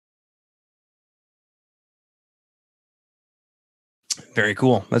Very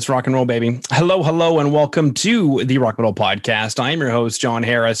cool. Let's rock and roll, baby. Hello, and welcome to the Rock Metal Podcast. I'm your host, John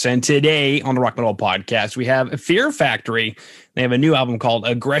Harris, and today on the Rock Metal Podcast, we have Fear Factory. They have a new album called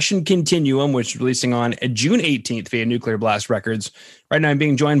Aggression Continuum, which is releasing on June 18th via Nuclear Blast Records. Right now, I'm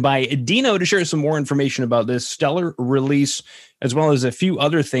being joined by Dino to share some more information about this stellar release, as well as a few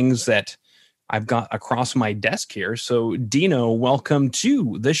other things that I've got across my desk here. So, Dino, welcome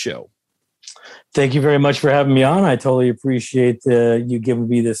to the show. Thank you very much for having me on. I totally appreciate you giving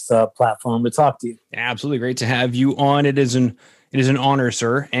me this platform to talk to you. Absolutely great to have you on. It is an honor,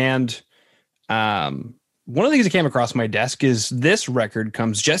 sir. And one of the things that came across my desk is this record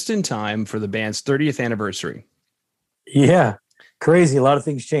comes just in time for the band's 30th anniversary. Yeah, crazy. A lot of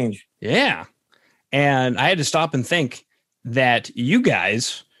things change. Yeah. And I had to stop and think that you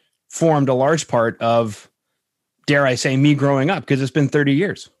guys formed a large part of, dare I say, me growing up, because it's been 30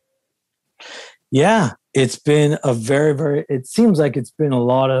 years. Yeah, it's been it seems like it's been a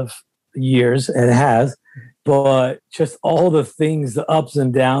lot of years, and it has, but just all the things, the ups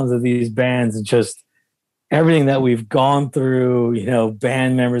and downs of these bands, and just everything that we've gone through,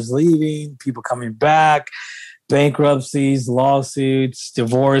 band members leaving, people coming back, bankruptcies, lawsuits,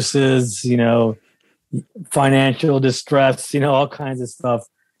 divorces, financial distress, all kinds of stuff.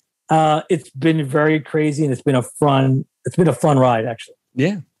 It's been very crazy, and it's been a fun ride, actually.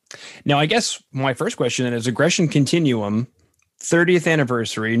 Yeah. Now, I guess my first question then is Aggression Continuum, 30th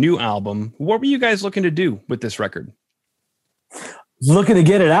anniversary, new album. What were you guys looking to do with this record? Looking to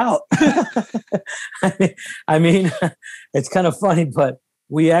get it out. I mean, it's kind of funny, but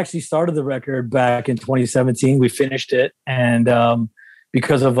we actually started the record back in 2017. We finished it. And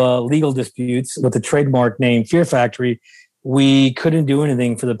because of legal disputes with the trademark name Fear Factory, we couldn't do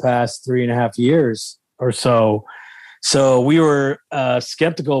anything for the past 3.5 years or so. So we were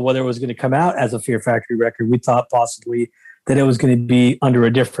skeptical whether it was going to come out as a Fear Factory record. We thought possibly that it was going to be under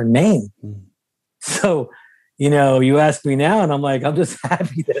a different name. Mm. So, you ask me now, and I'm like, I'm just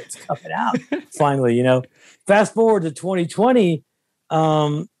happy that it's coming out finally. Fast forward to 2020,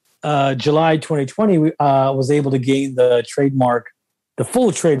 July 2020, we was able to gain the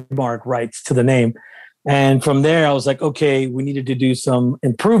full trademark rights to the name. And from there, I was like, okay, we needed to do some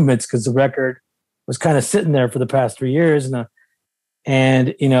improvements because the record was kind of sitting there for the past 3 years.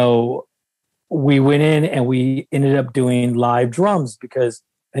 And we went in and we ended up doing live drums because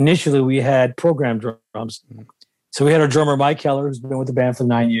initially we had programmed drums. So we had our drummer, Mike Keller, who's been with the band for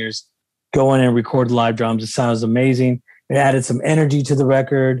 9 years, go in and record live drums. It sounds amazing. It added some energy to the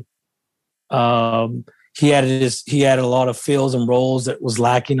record. He added a lot of fills and rolls that was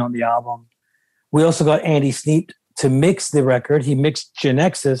lacking on the album. We also got Andy Sneap to mix the record. He mixed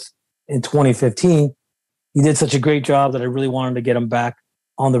Genexus in 2015. He did such a great job that I really wanted to get him back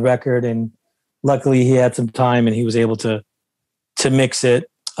on the record, and luckily he had some time and he was able to mix it.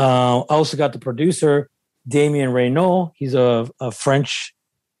 I also got the producer, Damien Reynaud. He's a French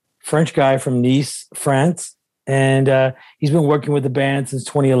guy from Nice, France, and he's been working with the band since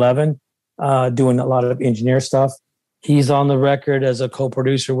 2011, doing a lot of engineer stuff. He's on the record as a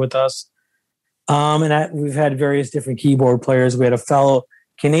co-producer with us. We've had various different keyboard players. We had a fellow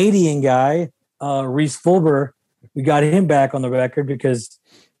Canadian guy, Reese Fulber. We got him back on the record because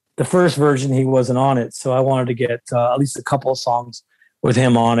the first version he wasn't on it. So I wanted to get at least a couple of songs with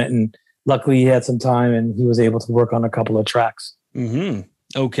him on it. And luckily he had some time and he was able to work on a couple of tracks. Mm-hmm.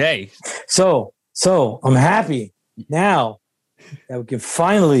 Okay. So I'm happy now that we can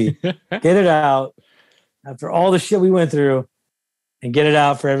finally get it out after all the shit we went through and get it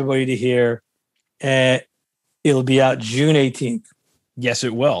out for everybody to hear. It'll be out June 18th. Yes,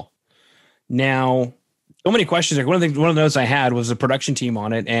 it will. Now, so many questions. Like one of the notes I had was the production team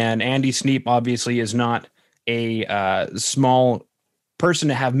on it, and Andy Sneap obviously is not a small person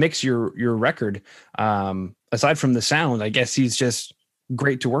to have mix your record. Aside from the sound, I guess he's just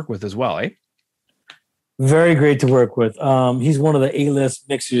great to work with as well, eh? Very great to work with. He's one of the A-list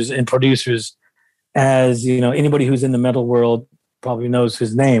mixers and producers. As anybody who's in the metal world probably knows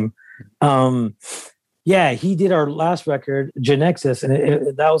his name. Yeah, he did our last record, Genexus,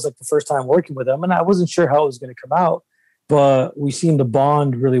 and that was like the first time working with him. And I wasn't sure how it was going to come out, but we seemed to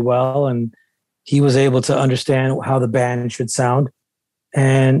bond really well. And he was able to understand how the band should sound,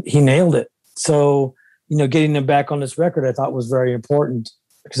 and he nailed it. So, getting him back on this record, I thought was very important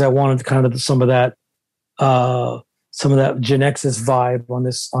because I wanted kind of some of that Genexus vibe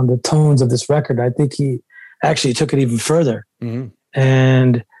on the tones of this record. I think he actually took it even further,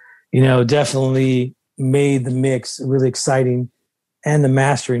 and definitely made the mix really exciting, and the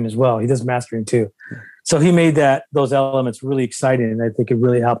mastering as well. He does mastering too. So he made those elements really exciting, and I think it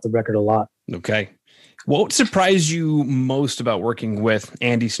really helped the record a lot. Okay. What surprised you most about working with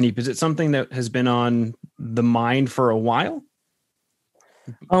Andy Sneap? Is it something that has been on the mind for a while?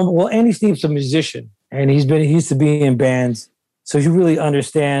 Well, Andy Sneap's a musician, and he used to be in bands, so he really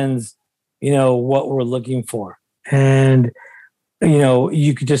understands, what we're looking for, and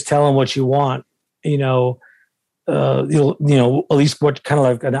you could just tell him what you want, at least what kind of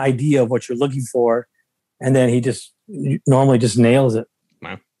like an idea of what you're looking for, and then he just normally just nails it.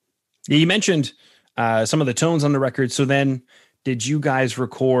 Wow. You mentioned some of the tones on the record. So then did you guys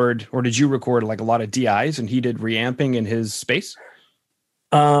record, or did you record like a lot of DIs and he did reamping in his space?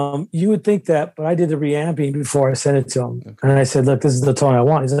 You would think that, but I did the reamping before I sent it to him. Okay. And I said, look, this is the tone I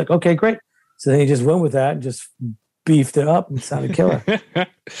want. He's like, okay, great. So then he just went with that and just beefed it up and sounded killer.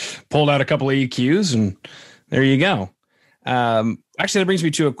 Pulled out a couple of EQs and there you go. Actually, that brings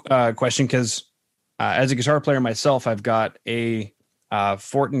me to a question because as a guitar player myself, I've got a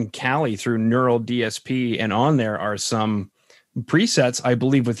Fortin Cali through Neural DSP, and on there are some presets, I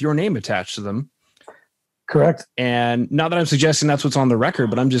believe, with your name attached to them. Correct. And not that I'm suggesting that's what's on the record,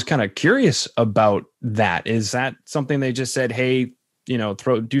 but I'm just kind of curious about that. Is that something they just said, hey,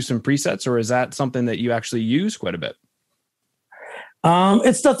 do some presets, or is that something that you actually use quite a bit?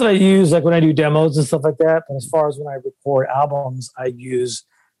 It's stuff that I use like when I do demos and stuff like that. But as far as when I record albums, I use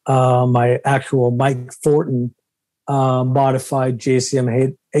my actual Mike Fortin modified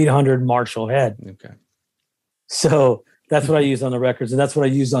JCM 800 Marshall head. Okay. So that's what I use on the records, and that's what I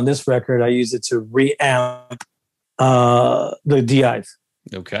used on this record. I use it to reamp the DIs.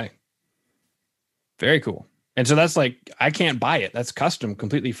 Okay. Very cool. And so that's like, I can't buy it. That's custom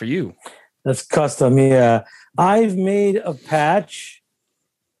completely for you. That's custom, yeah. I've made a patch.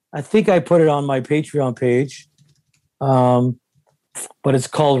 I think I put it on my Patreon page, but it's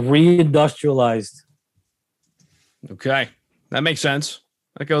called Reindustrialized. Okay, that makes sense.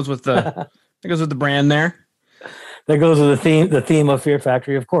 That goes with the brand there. That goes with the theme of Fear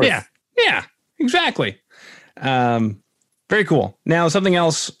Factory, of course. Yeah, exactly. Very cool. Now, something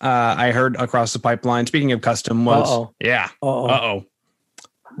else I heard across the pipeline, speaking of custom, was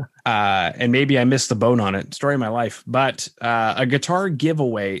and maybe I missed the boat on it. Story of my life, but a guitar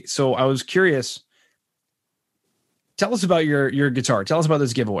giveaway. So I was curious. Tell us about your guitar. Tell us about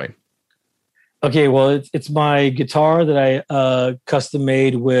this giveaway. Okay, well, it's my guitar that I custom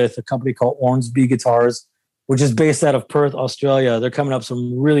made with a company called Ormsby Guitars, which is based out of Perth, Australia. They're coming up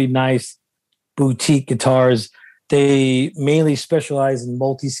some really nice boutique guitars. They mainly specialize in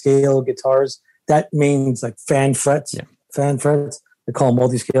multi-scale guitars. That means like fan frets. Yeah. Fan frets. They call them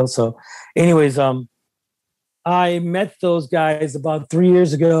multi-scale. So anyways, I met those guys about 3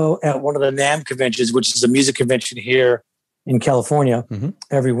 years ago at one of the NAMM conventions, which is a music convention here in California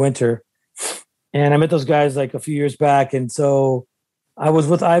every winter. And I met those guys like a few years back. And so I was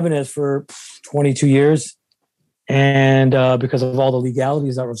with Ibanez for 22 years. And because of all the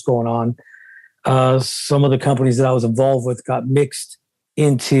legalities that was going on, some of the companies that I was involved with got mixed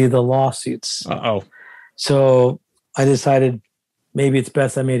into the lawsuits. Uh-oh. So I decided maybe it's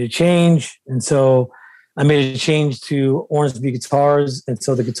best I made a change. And so I made a change to Ormsby Guitars. And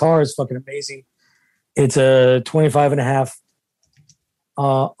so the guitar is fucking amazing. It's a 25.5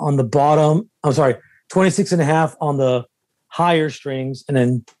 on the bottom. I'm sorry, 26.5 on the higher strings, and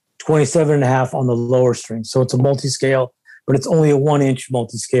then 27.5 on the lower strings. So it's a multi-scale, but it's only a 1-inch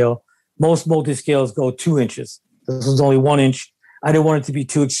multi-scale. Most multi-scales go 2 inches. This was only 1 inch. I didn't want it to be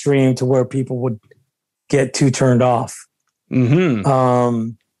too extreme to where people would get too turned off.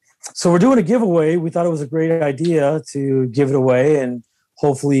 So we're doing a giveaway. We thought it was a great idea to give it away and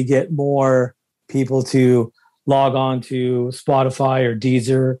hopefully get more people to log on to Spotify or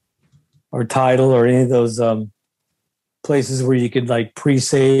Deezer or Tidal or any of those places where you could like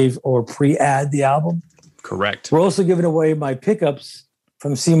pre-save or pre-add the album. Correct. We're also giving away my pickups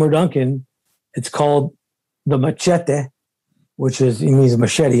from Seymour Duncan. It's called the Machete, which means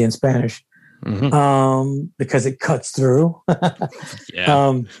machete in Spanish, because it cuts through.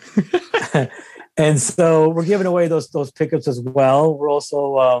 And so we're giving away those pickups as well. We're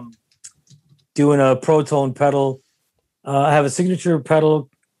also doing a Protone pedal. I have a signature pedal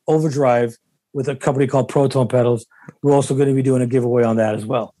overdrive with a company called Protone Pedals. We're also going to be doing a giveaway on that as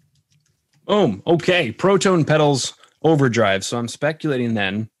well. Okay. Protone Pedals overdrive. So I'm speculating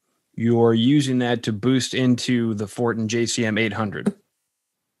then you're using that to boost into the Fortin JCM 800.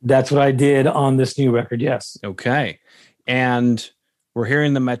 That's what I did on this new record, yes. Okay. And we're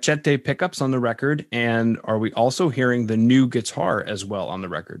hearing the Machete pickups on the record. And are we also hearing the new guitar as well on the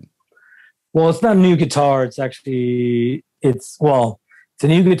record? Well, it's not a new guitar. It's a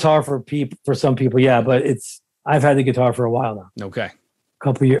new guitar for some people, yeah, but I've had the guitar for a while now. Okay.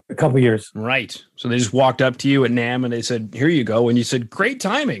 A couple years. Right. So they just walked up to you at NAMM and they said, "Here you go," and you said, "Great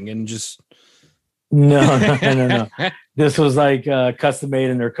timing," and just No. This was like custom made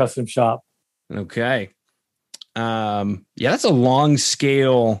in their custom shop. Okay. Yeah, that's a long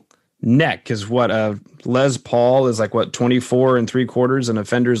scale neck. Because what a Les Paul is like, what, 24 3/4, and a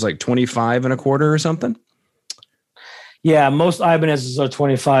Fender's like 25 1/4 or something. Yeah, most Ibanez's are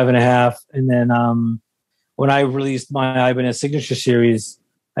 25 and a half. And then when I released my Ibanez Signature Series,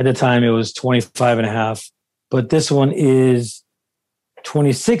 at the time it was 25 and a half. But this one is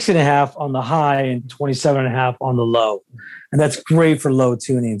 26 and a half on the high and 27 and a half on the low. And that's great for low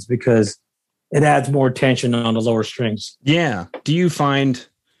tunings because it adds more tension on the lower strings. Yeah. Do you find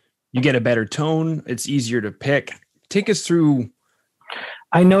you get a better tone? It's easier to pick. Take us through.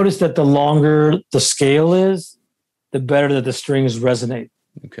 I noticed that the longer the scale is, the better that the strings resonate.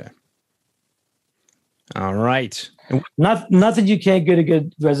 Okay. All right. Not that you can't get a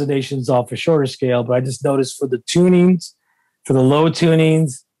good resonations off a shorter scale, but I just noticed for the tunings, for the low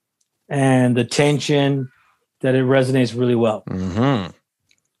tunings and the tension, that it resonates really well. Mm-hmm.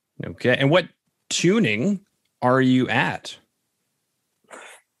 Okay. And what tuning are you at?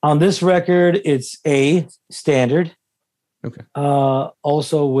 On this record, it's A standard. Okay.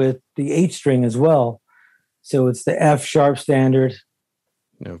 Also with the 8 string as well. So it's the F sharp standard.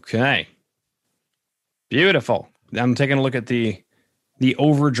 Okay. Beautiful. I'm taking a look at the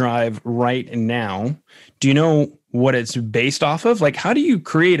overdrive right now. Do you know what it's based off of? Like, how do you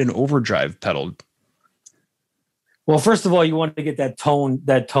create an overdrive pedal? Well, first of all, you want to get that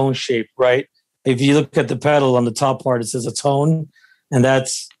tone shape, right? If you look at the pedal on the top part, it says a tone, and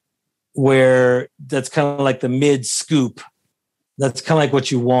that's kind of like the mid scoop. That's kind of like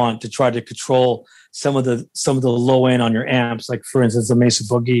what you want to try to control some of the low end on your amps. Like for instance, the Mesa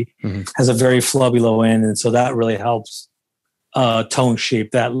Boogie has a very flubby low end, and so that really helps tone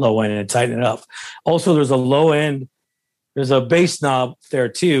shape that low end and tighten it up. Also, there's a low end, there's a bass knob there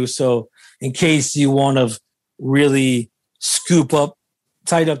too. So in case you want to really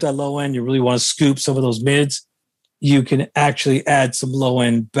tighten up that low end, you really want to scoop some of those mids, you can actually add some low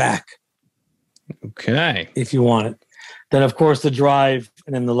end back. Okay. If you want it. Then of course the drive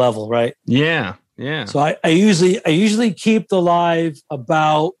and then the level, right? Yeah. Yeah. So I usually keep the live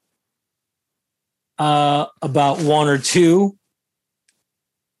about 1 or 2.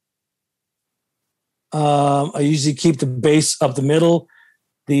 I usually keep the bass up the middle.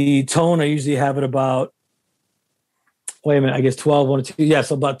 The tone, I usually have it about, 12, 1 or 2. Yeah,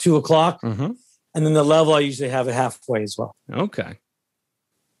 so about 2 o'clock. Mm-hmm. And then the level, I usually have it halfway as well. Okay.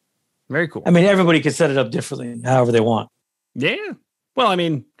 Very cool. I mean, everybody can set it up differently, however they want. Yeah. Well, I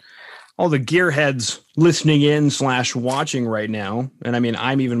mean, all the gearheads listening in / watching right now, and I mean,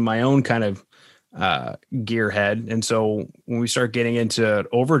 I'm even my own kind of gearhead. And so when we start getting into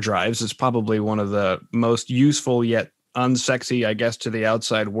overdrives, it's probably one of the most useful yet unsexy, I guess, to the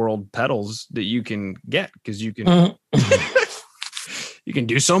outside world pedals that you can get, because you can you can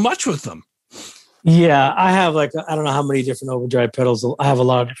do so much with them. Yeah, I have I don't know how many different overdrive pedals. I have a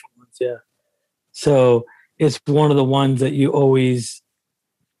lot of different ones. Yeah. So it's one of the ones that you always,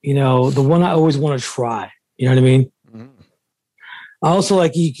 the one I always want to try. You know what I mean? Mm-hmm. I also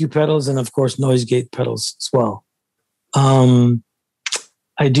like EQ pedals and, of course, noise gate pedals as well.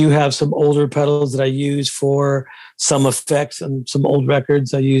 I do have some older pedals that I use for some effects and some old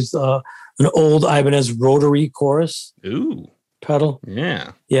records. I used an old Ibanez rotary chorus pedal.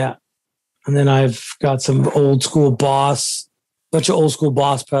 Yeah. Yeah. And then I've got some old school Boss, bunch of old school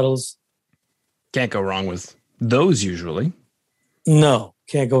Boss pedals. Can't go wrong with those usually. No,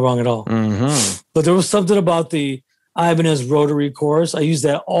 can't go wrong at all. Mm-hmm. But there was something about the Ibanez rotary chorus. I use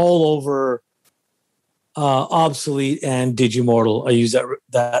that all over Obsolete and Digimortal. I use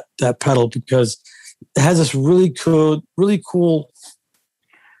that pedal because it has this really cool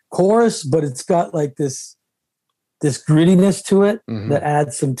chorus, but it's got like this grittiness to it that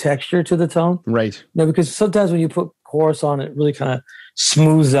adds some texture to the tone. Right. Because sometimes when you put chorus on, it really kind of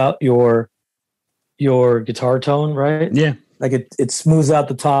smooths out your guitar tone, right? Yeah. Like it smooths out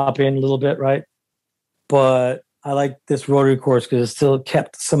the top end a little bit, right? But I like this rotary chorus because it still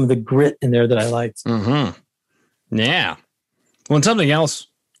kept some of the grit in there that I liked. Mm-hmm. Yeah. Well, and something else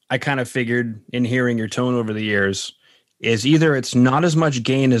I kind of figured in hearing your tone over the years is either it's not as much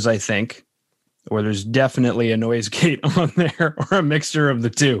gain as I think, or there's definitely a noise gate on there, or a mixture of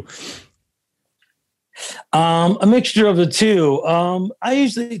the two. A mixture of the two. I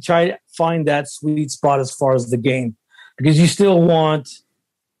usually try to find that sweet spot as far as the gain, because you still want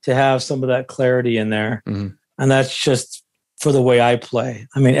to have some of that clarity in there. Mm-hmm. And that's just for the way I play.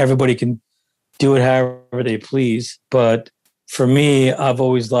 I mean, everybody can do it however they please, but for me, I've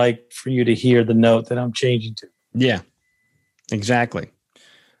always liked for you to hear the note that I'm changing to. Yeah, exactly.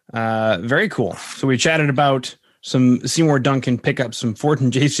 Very cool. So we chatted about some Seymour Duncan pickups, some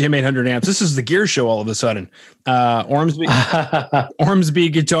Fortin JCM 800 amps. This is the gear show all of a sudden. Ormsby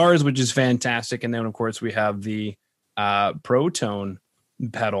guitars, which is fantastic. And then, of course, we have the Protone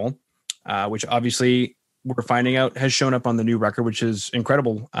pedal, which obviously we're finding out has shown up on the new record, which is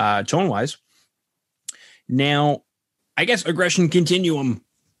incredible tone-wise. Now, I guess Aggression Continuum,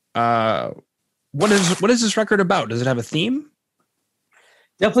 what is this record about? Does it have a theme?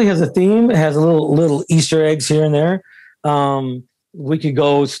 Definitely has a theme. It has a little Easter eggs here and there. We could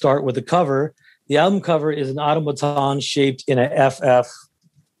go start with the cover. The album cover is an automaton shaped in a FF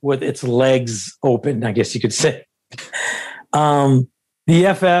with its legs open, I guess you could say. The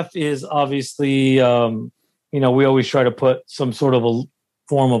FF is obviously, we always try to put some sort of a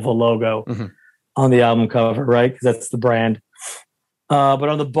form of a logo on the album cover, right? Because that's the brand. But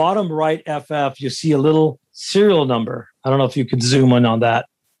on the bottom right FF, you see a little serial number. I don't know if you could zoom in on that.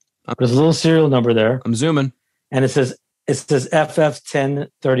 There's a little serial number there. I'm zooming. And it says FF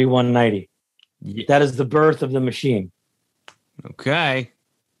 103190. Yeah. That is the birth of the machine. Okay.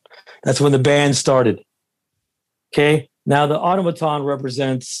 That's when the band started. Okay. Now the automaton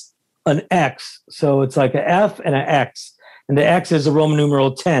represents an X. So it's like an F and an X. And the X is a Roman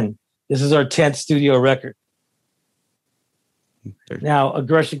numeral 10. This is our 10th studio record. Now,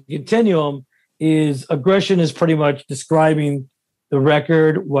 Aggression Continuum is pretty much describing the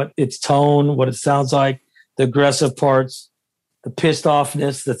record, what its tone, what it sounds like, the aggressive parts, the pissed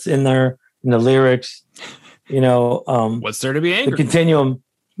offness that's in there in the lyrics. What's there to be angry? The continuum,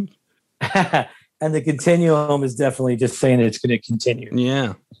 and the continuum is definitely just saying it's going to continue.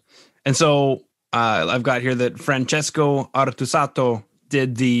 Yeah, and so I've got here that Francesco Artusato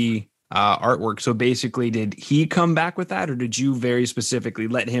did the artwork. So basically, did he come back with that, or did you very specifically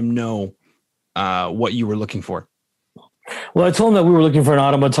let him know what you were looking for? Well, I told him that we were looking for an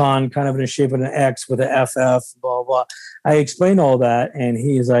automaton kind of in the shape of an X with an FF, blah, blah. I explained all that, and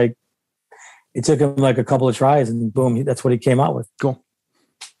he's like, it took him like a couple of tries, and boom, that's what he came out with. Cool.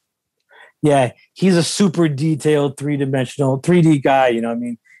 Yeah, he's a super detailed, three-dimensional, 3D guy,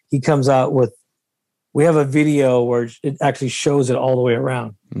 He comes out with, we have a video where it actually shows it all the way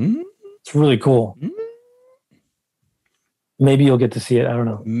around. Mm-hmm. It's really cool. Mm-hmm. Maybe you'll get to see it. I don't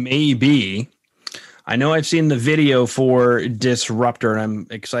know. Maybe. I know I've seen the video for Disruptor, and I'm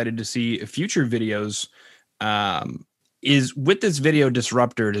excited to see future videos. Is with this video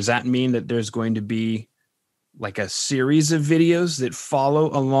Disruptor, does that mean that there's going to be like a series of videos that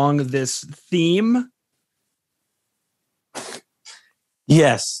follow along this theme?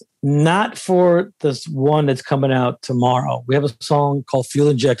 Yes, not for this one that's coming out tomorrow. We have a song called Fuel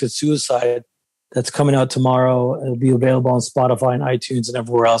Injected Suicide that's coming out tomorrow. It'll be available on Spotify and iTunes and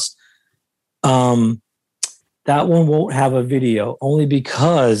everywhere else. That one won't have a video only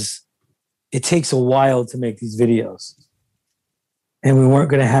because it takes a while to make these videos, and we weren't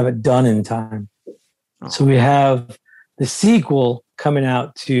going to have it done in time. Oh. So we have the sequel coming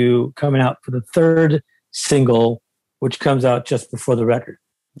out for the third single, which comes out just before the record.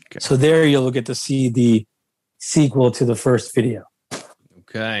 Okay. So there you'll get to see the sequel to the first video.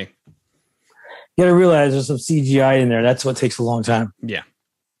 Okay. You got to realize there's some CGI in there. That's what takes a long time. Yeah.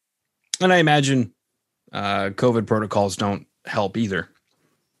 And I imagine COVID protocols don't help either.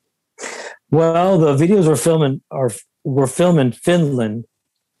 Well, the videos were filmed in Finland,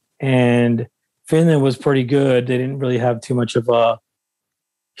 and Finland was pretty good. They didn't really have too much of a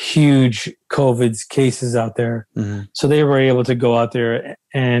huge COVID cases out there. Mm-hmm. So they were able to go out there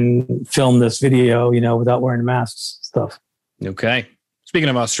and film this video, without wearing masks and stuff. Okay. Speaking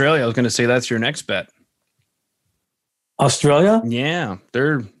of Australia, I was going to say that's your next bet. Australia? Yeah.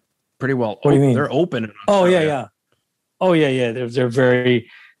 They're pretty well. What do you mean? They're open. In Australia. Oh yeah. They've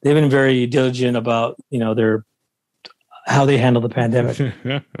been very diligent about, how they handle the pandemic.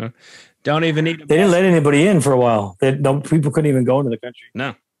 Don't even need. They didn't let anybody in for a while. People couldn't even go into the country.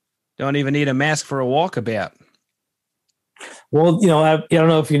 No, don't even need a mask for a walkabout. Well, I don't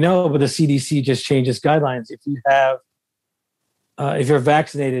know if you know, but the CDC just changed its guidelines. If you're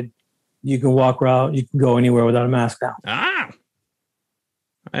vaccinated, you can walk around. You can go anywhere without a mask now. Ah,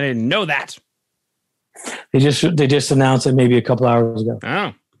 I didn't know that. They just announced it maybe a couple hours ago.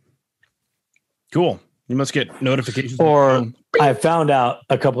 Oh, cool. You must get notifications. Or I found out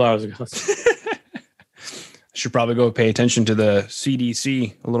a couple hours ago. Should probably go pay attention to the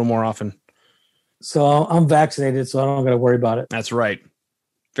CDC a little more often. So I'm vaccinated, so I don't got to worry about it. That's right.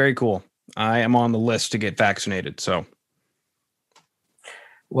 Very cool. I am on the list to get vaccinated. So,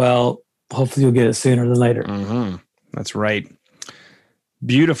 well, hopefully you'll get it sooner than later. Mm-hmm. That's right.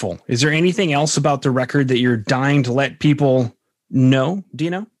 Beautiful. Is there anything else about the record that you're dying to let people know,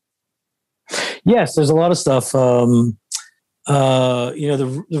 Dino? Yes, there's a lot of stuff. The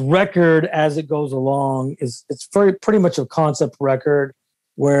record as it goes along it's pretty much a concept record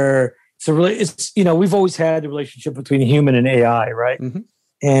where we've always had the relationship between human and AI, right? Mm-hmm.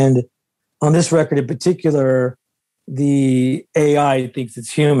 And on this record in particular, the AI thinks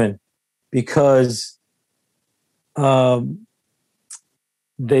it's human because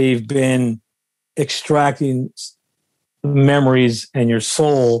they've been extracting memories and your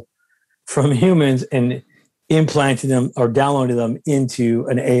soul from humans and implanting them or downloading them into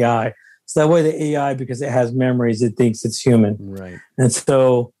an AI. So that way the AI, because it has memories, it thinks it's human. Right. And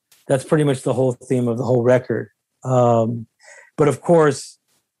so that's pretty much the whole theme of the whole record. But of course,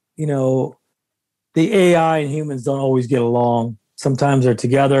 the AI and humans don't always get along. Sometimes they're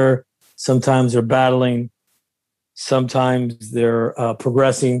together. Sometimes they're battling. Sometimes they're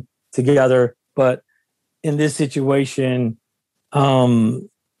progressing together. But in this situation, the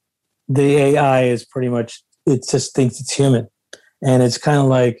AI is pretty much, it just thinks it's human. And it's kind of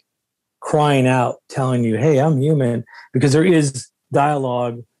like crying out, telling you, hey, I'm human. Because there is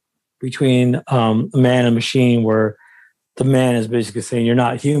dialogue between a man and machine where the man is basically saying, you're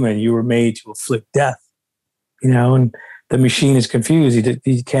not human. You were made to afflict death. And the machine is confused.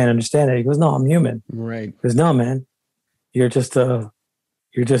 He can't understand it. He goes, no, I'm human. Right. He goes, no, man, you're just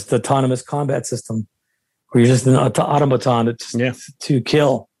autonomous combat system. Or you're just an automaton to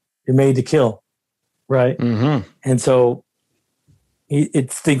kill. You're made to kill. Right. Mm-hmm. And so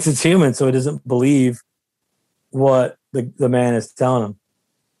it thinks it's human. So it doesn't believe what the man is telling him.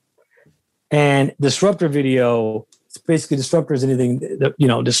 And Disruptor video, it's basically Disruptor is anything that,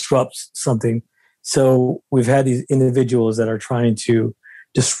 disrupts something. So we've had these individuals that are trying to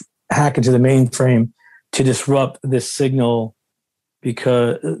just hack into the mainframe to disrupt this signal,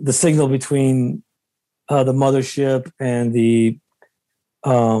 because the signal between the mothership and the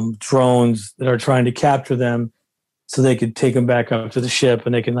drones that are trying to capture them so they could take them back up to the ship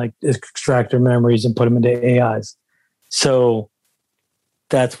and they can extract their memories and put them into AIs. So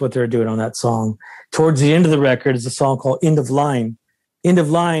that's what they're doing on that song. Towards the end of the record is a song called End of Line. End of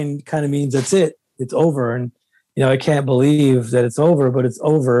Line kind of means that's it. It's over. And, I can't believe that it's over, but it's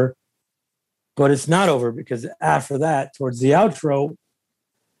over. But it's not over, because after that, towards the outro,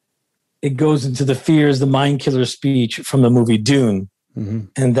 it goes into the fears, the mind killer speech from the movie Dune. Mm-hmm.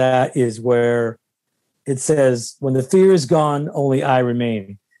 And that is where it says, when the fear is gone, only I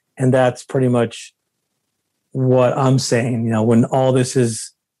remain. And that's pretty much what I'm saying. When all this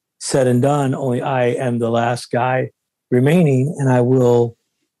is said and done, only I am the last guy remaining, and I will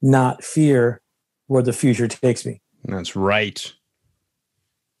not fear where the future takes me. That's right.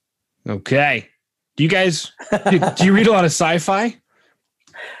 Okay. Do you guys, do you read a lot of sci-fi?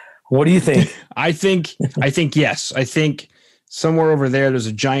 What do you think? I think yes. I think somewhere over there's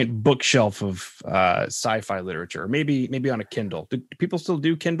a giant bookshelf of sci-fi literature, maybe on a Kindle. Do people still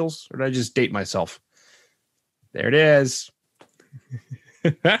do Kindles, or did I just date myself? There it is.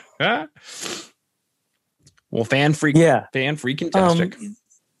 Well, fan freaking-tastic.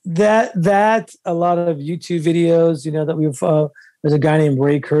 That a lot of YouTube videos, that we've there's a guy named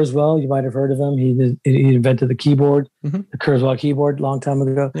Ray Kurzweil. You might have heard of him. He invented the keyboard, mm-hmm. the Kurzweil keyboard, a long time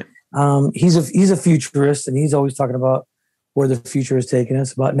ago. Yeah. He's a futurist, and he's always talking about where the future is taking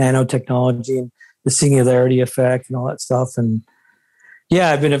us, about nanotechnology and the singularity effect and all that stuff. And yeah,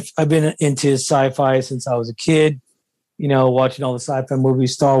 I've been into sci-fi since I was a kid. Watching all the sci-fi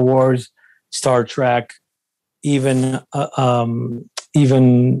movies, Star Wars, Star Trek, even the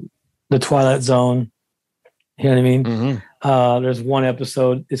Twilight Zone. You know what I mean? Mm-hmm. There's one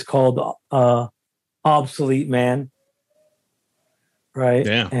episode, it's called Obsolete Man. Right.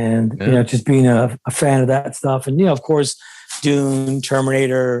 Yeah. And, just being a fan of that stuff. And, of course, Dune,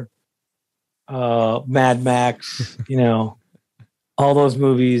 Terminator, Mad Max, all those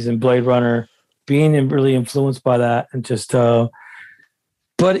movies, and Blade Runner, being really influenced by that. And just,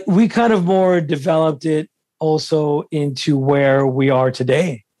 but we kind of more developed it also into where we are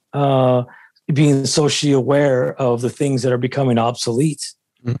today, being socially aware of the things that are becoming obsolete,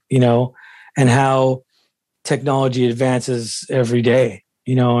 mm-hmm. And how technology advances every day,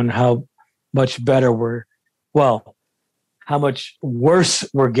 and how much better how much worse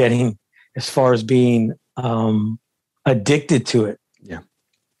we're getting as far as being addicted to it. Yeah.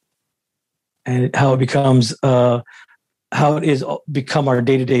 And how it becomes, how it is become our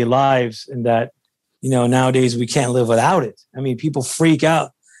day-to-day lives, and that, nowadays we can't live without it. I mean, people freak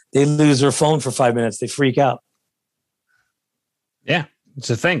out. They lose their phone for 5 minutes. They freak out. Yeah, it's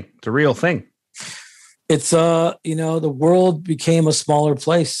a thing. It's a real thing. it's the world became a smaller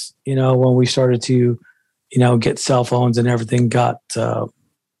place, when we started to, get cell phones and everything got,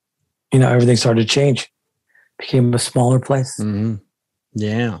 everything started to change, became a smaller place. Mm-hmm.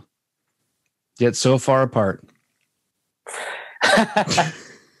 Yeah. Yet so far apart. I'm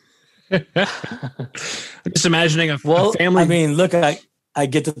just imagining a family. I mean, look, I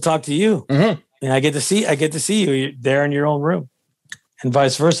get to talk to you, and I get to see you there in your own room, and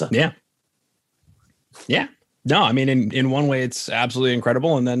vice versa. Yeah. Yeah. No, I mean, in one way, it's absolutely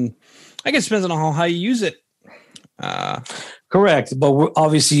incredible, and then I guess it depends on how you use it. Correct, but we're,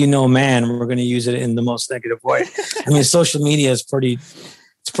 obviously, man, we're going to use it in the most negative way. I mean, social media is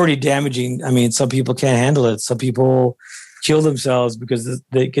pretty damaging. I mean, some people can't handle it. Some people kill themselves because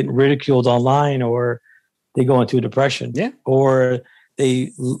they get ridiculed online, or they go into a depression. Yeah, or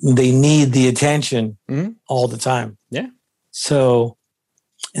they need the attention all the time. Yeah. So,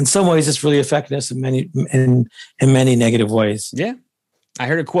 in some ways, it's really affecting us in many negative ways. Yeah, I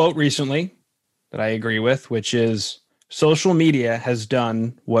heard a quote recently that I agree with, which is, social media has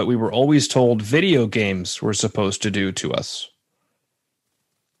done what we were always told video games were supposed to do to us.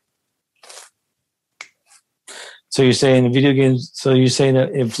 So you're saying the video games, so you're saying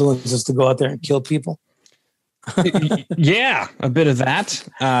that influence us to go out there and kill people? Yeah, a bit of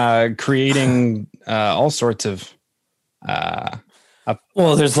that. Creating all sorts of...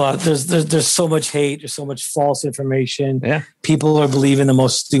 well, there's so much hate. There's so much false information. Yeah. People are believing the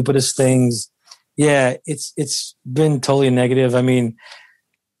most stupidest things. Yeah, it's been totally negative. I mean,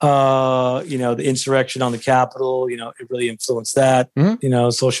 the insurrection on the Capitol, it really influenced that.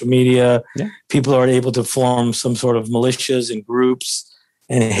 Social media, people are able to form some sort of militias and groups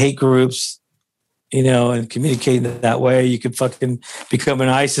and hate groups, and communicate in that way. You could fucking become an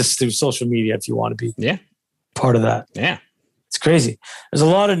ISIS through social media if you want to be part of that. Yeah. It's crazy. There's a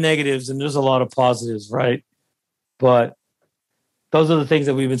lot of negatives and there's a lot of positives, right? But those are the things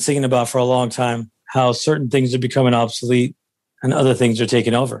that we've been singing about for a long time, how certain things are becoming obsolete and other things are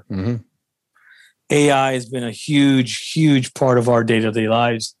taking over. Mm-hmm. AI has been a huge, huge part of our day-to-day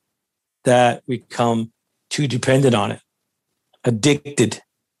lives that we become too dependent on it, addicted.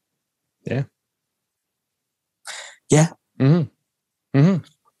 Yeah. Yeah. Mm-hmm. Mm-hmm.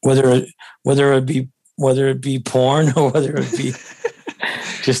 Whether it be porn or whether it be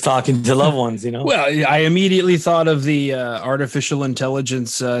just talking to loved ones, Well, I immediately thought of the artificial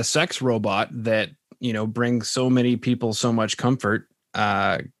intelligence sex robot that, brings so many people so much comfort.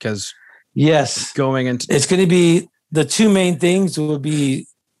 Because yes, it's going to be the two main things would be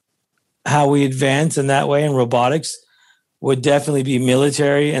how we advance in that way, and robotics would definitely be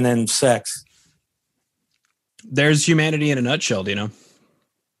military and then sex. There's humanity in a nutshell,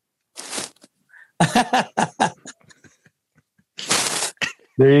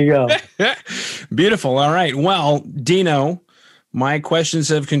 There you go. Beautiful. All right. Well, Dino, my questions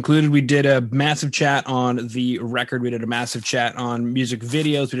have concluded. We did a massive chat on the record. We did a massive chat on music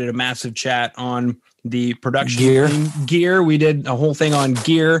videos. We did a massive chat on the production gear. We did a whole thing on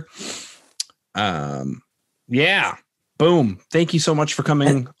gear. Yeah. Boom. Thank you so much for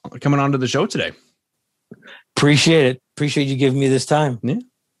coming onto the show today. Appreciate it. Appreciate you giving me this time. Yeah.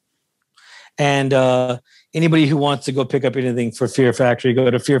 And anybody who wants to go pick up anything for Fear Factory, go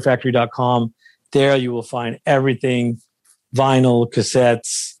to fearfactory.com. There you will find everything: vinyl,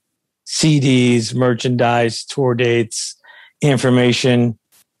 cassettes, CDs, merchandise, tour dates, information.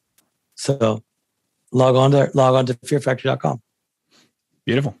 So log on to fearfactory.com.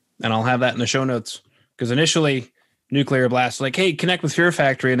 Beautiful. And I'll have that in the show notes, because initially Nuclear Blast was like, hey, connect with Fear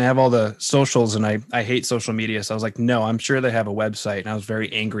Factory, and they have all the socials, and I hate social media. So I was like, no, I'm sure they have a website. And I was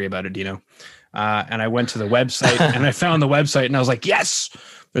very angry about it, and I went to the website and I found the website, and I was like, yes,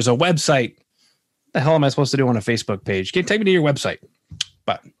 there's a website. What the hell am I supposed to do on a Facebook page? Take me to your website.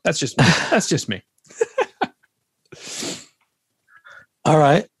 But that's just me. That's just me. All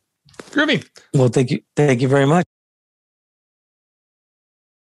right. Groovy. Well, thank you. Thank you very much.